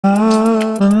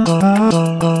Hey,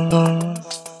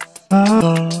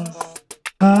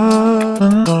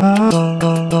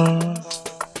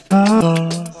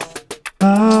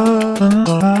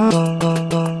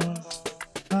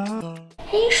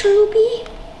 Shruby.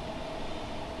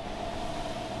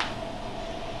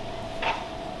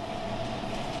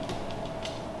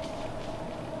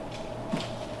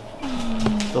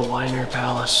 The Liner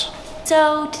Palace.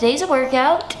 So today's a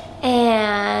workout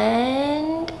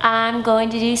and I'm going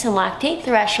to do some lactate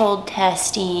threshold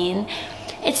testing.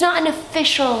 It's not an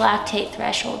official lactate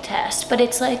threshold test, but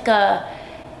it's like a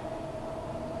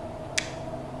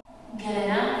good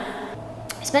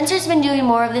enough. Spencer's been doing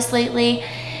more of this lately,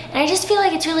 and I just feel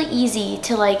like it's really easy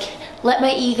to like let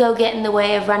my ego get in the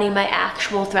way of running my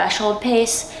actual threshold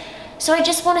pace. So I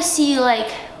just want to see like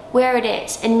where it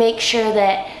is and make sure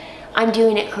that I'm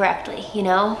doing it correctly, you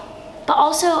know? But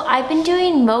also, I've been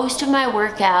doing most of my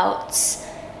workouts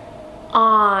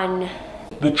on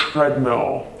the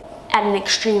treadmill at an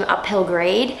extreme uphill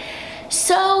grade.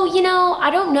 So, you know, I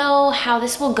don't know how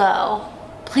this will go.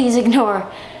 Please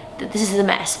ignore that this is a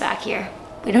mess back here.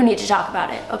 We don't need to talk about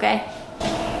it, okay?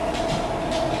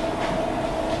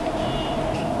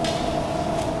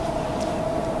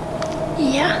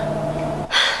 Yeah.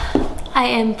 I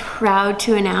am proud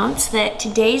to announce that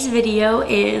today's video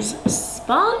is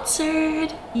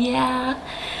sponsored. Yeah.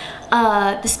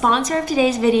 The sponsor of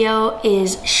today's video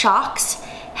is Shokz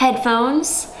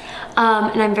headphones.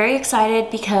 And I'm very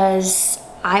excited because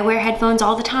I wear headphones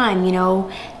all the time, you know,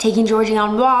 taking Georgie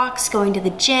on walks, going to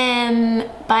the gym,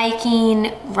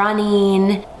 biking,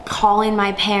 running, calling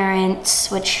my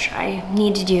parents, which I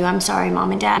need to do. I'm sorry,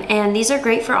 Mom and Dad. And these are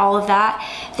great for all of that.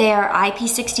 They are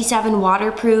IP67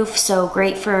 waterproof, so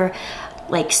great for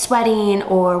like sweating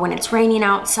or when it's raining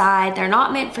outside. They're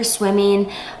not meant for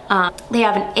swimming. They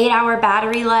have an 8-hour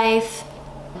battery life.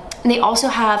 And they also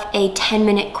have a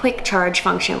 10-minute quick charge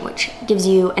function, which gives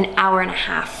you an hour and a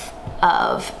half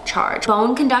of charge.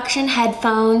 Bone conduction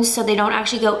headphones, so they don't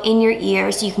actually go in your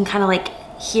ear, so you can kind of like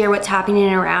hear what's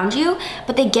happening around you,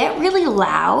 but they get really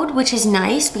loud, which is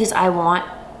nice because I want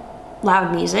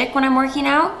loud music when I'm working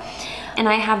out. And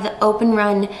I have the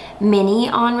OpenRun Mini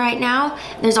on right now.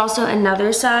 There's also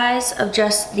another size of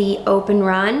just the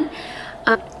OpenRun.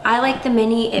 I like the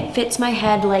Mini. It fits my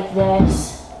head like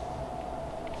this.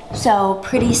 So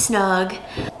pretty snug,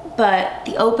 but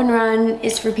the OpenRun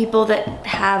is for people that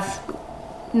have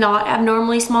not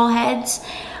abnormally small heads.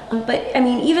 But I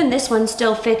mean, even this one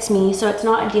still fits me, so it's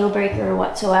not a deal breaker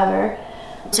whatsoever.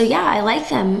 So yeah, I like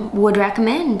them, would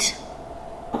recommend.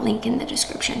 Link in the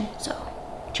description, so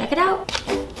check it out.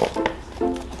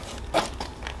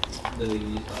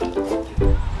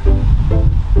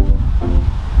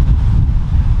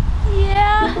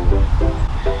 Yeah.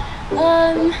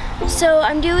 So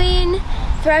I'm doing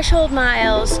threshold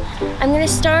miles. I'm gonna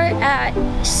start at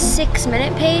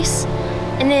 6-minute pace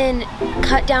and then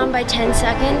cut down by 10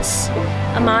 seconds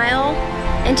a mile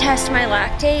and test my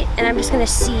lactate. And I'm just gonna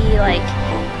see like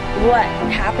what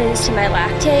happens to my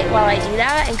lactate while I do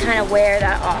that and kind of where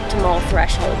that optimal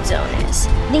threshold zone is.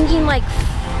 Thinking like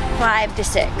 5 to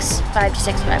 6 by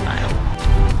mile.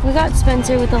 We got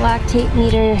Spencer with the lactate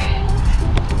meter.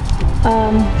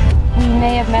 We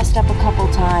may have messed up a couple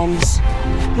times.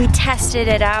 We tested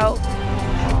it out.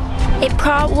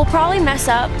 We'll probably mess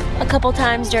up a couple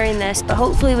times during this, but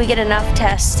hopefully we get enough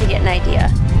tests to get an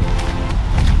idea.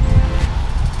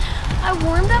 I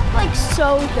warmed up like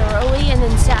so thoroughly and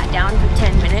then sat down for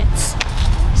 10 minutes.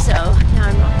 So now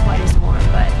I'm not quite as warm,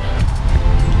 but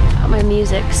got my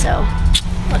music, so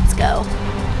let's go.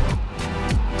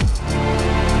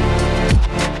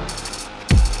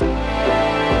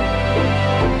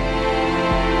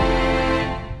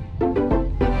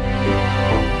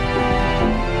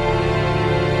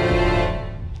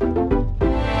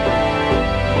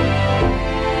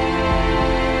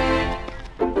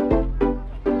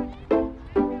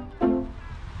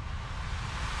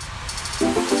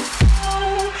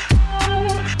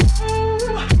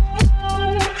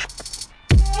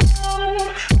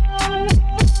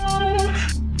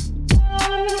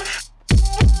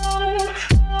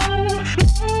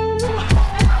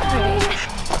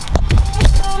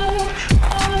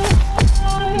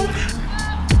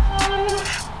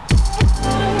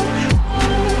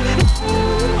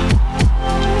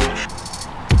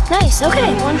 Nice,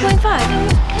 okay, 1.5.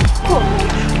 Cool.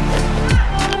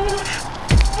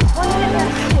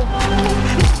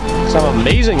 So I'm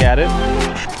amazing at it.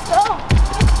 Let's go.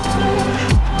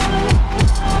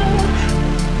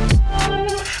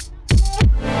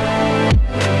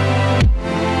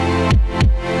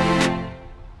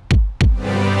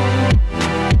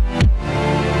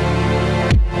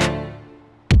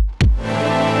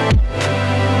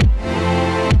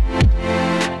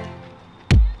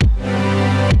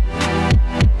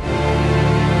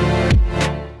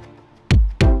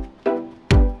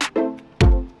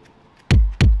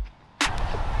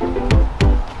 One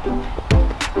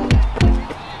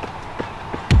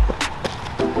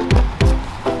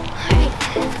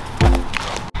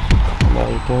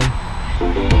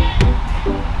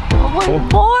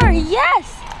more,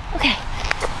 yes! Okay,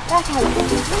 back out.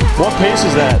 What pace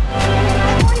is that?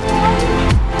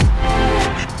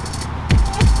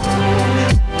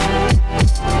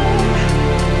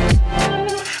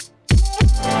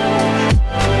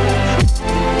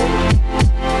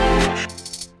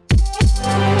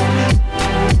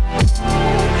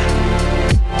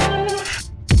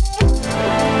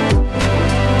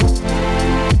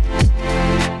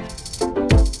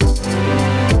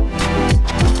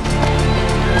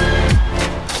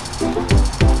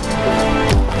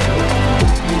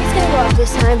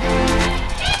 This time.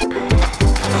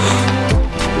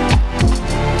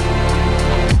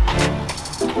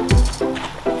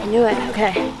 I knew it,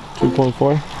 okay.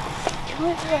 2.4?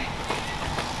 2.4.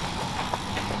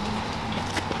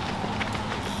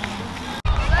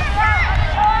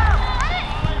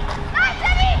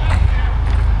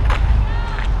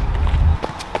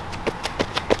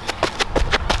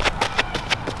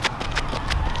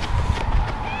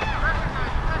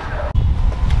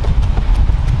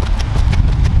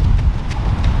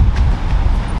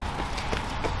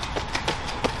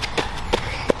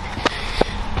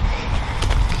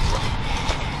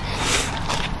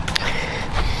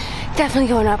 Definitely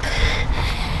going up.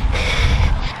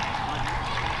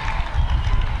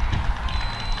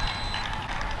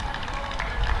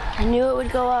 I knew it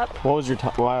would go up. What was your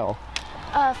while?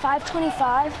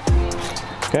 5:25.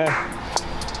 Okay.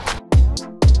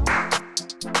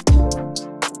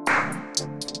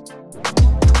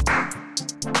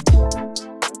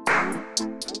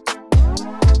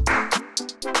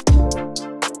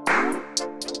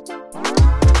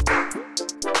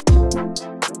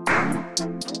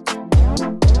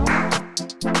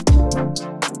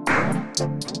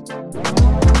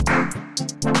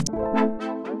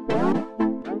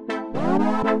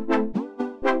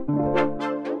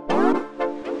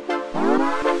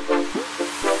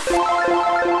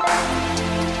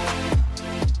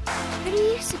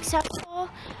 Successful.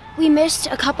 We missed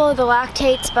a couple of the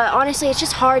lactates, but honestly it's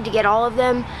just hard to get all of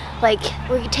them. Like,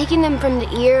 we're taking them from the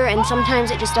ear and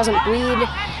sometimes it just doesn't bleed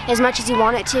as much as you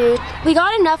want it to. We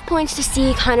got enough points to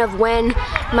see kind of when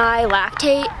my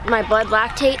blood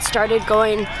lactate started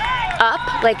going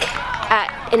up, like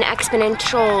at an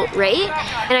exponential rate,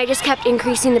 and I just kept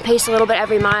increasing the pace a little bit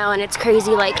every mile, and it's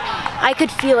crazy. Like, I could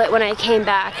feel it when I came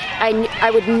back. I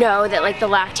would know that like the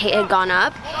lactate had gone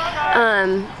up,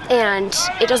 and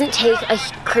it doesn't take a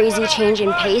crazy change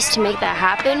in pace to make that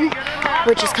happen,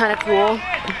 which is kind of cool.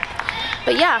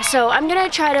 But yeah, so I'm gonna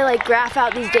try to like graph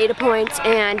out these data points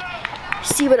and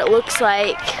see what it looks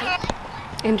like,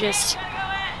 and just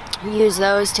use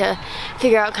those to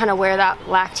figure out kind of where that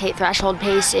lactate threshold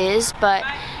pace is. But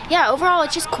yeah, overall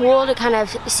it's just cool to kind of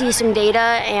see some data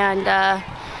and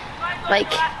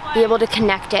like be able to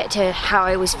connect it to how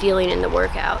I was feeling in the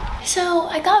workout. So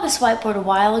I got this whiteboard a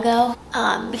while ago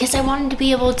because I wanted to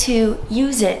be able to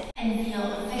use it and feel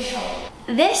official.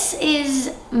 This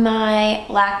is my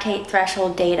lactate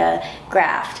threshold data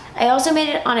graphed. I also made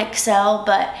it on Excel,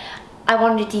 but I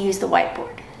wanted to use the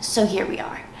whiteboard, so here we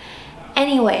are.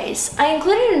 Anyways, I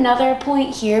included another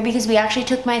point here because we actually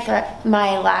took my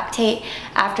lactate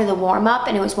after the warm-up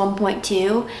and it was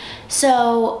 1.2.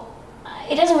 So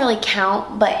it doesn't really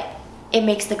count, but it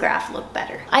makes the graph look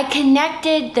better. I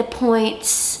connected the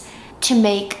points to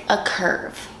make a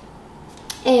curve.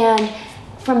 And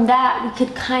from that, we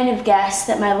could kind of guess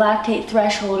that my lactate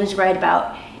threshold is right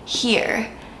about here,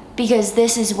 because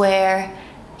this is where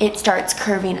it starts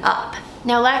curving up.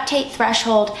 Now, lactate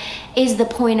threshold is the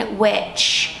point at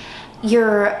which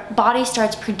your body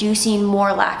starts producing more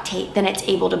lactate than it's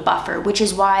able to buffer, which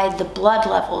is why the blood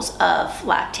levels of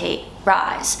lactate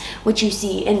rise, which you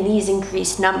see in these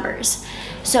increased numbers.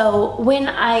 So when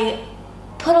I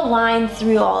put a line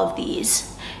through all of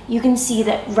these, you can see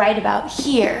that right about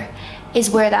here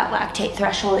is where that lactate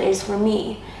threshold is for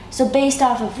me. So based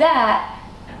off of that,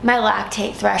 my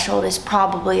lactate threshold is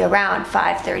probably around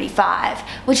 535,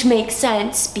 which makes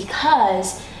sense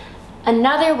because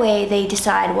another way they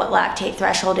decide what lactate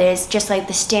threshold is, just like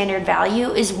the standard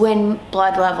value, is when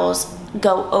blood levels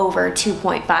go over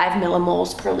 2.5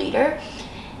 millimoles per liter.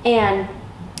 And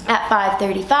at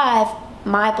 535,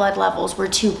 my blood levels were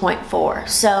 2.4.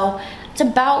 So it's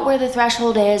about where the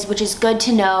threshold is, which is good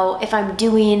to know if I'm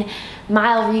doing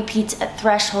mile repeats at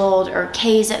threshold or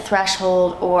Ks at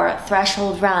threshold or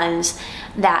threshold runs.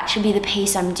 That should be the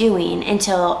pace I'm doing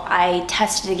until I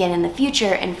test it again in the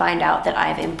future and find out that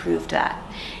I've improved that.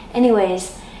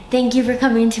 Anyways, Thank you for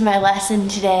coming to my lesson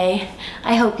today.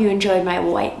 I hope you enjoyed my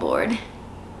whiteboard.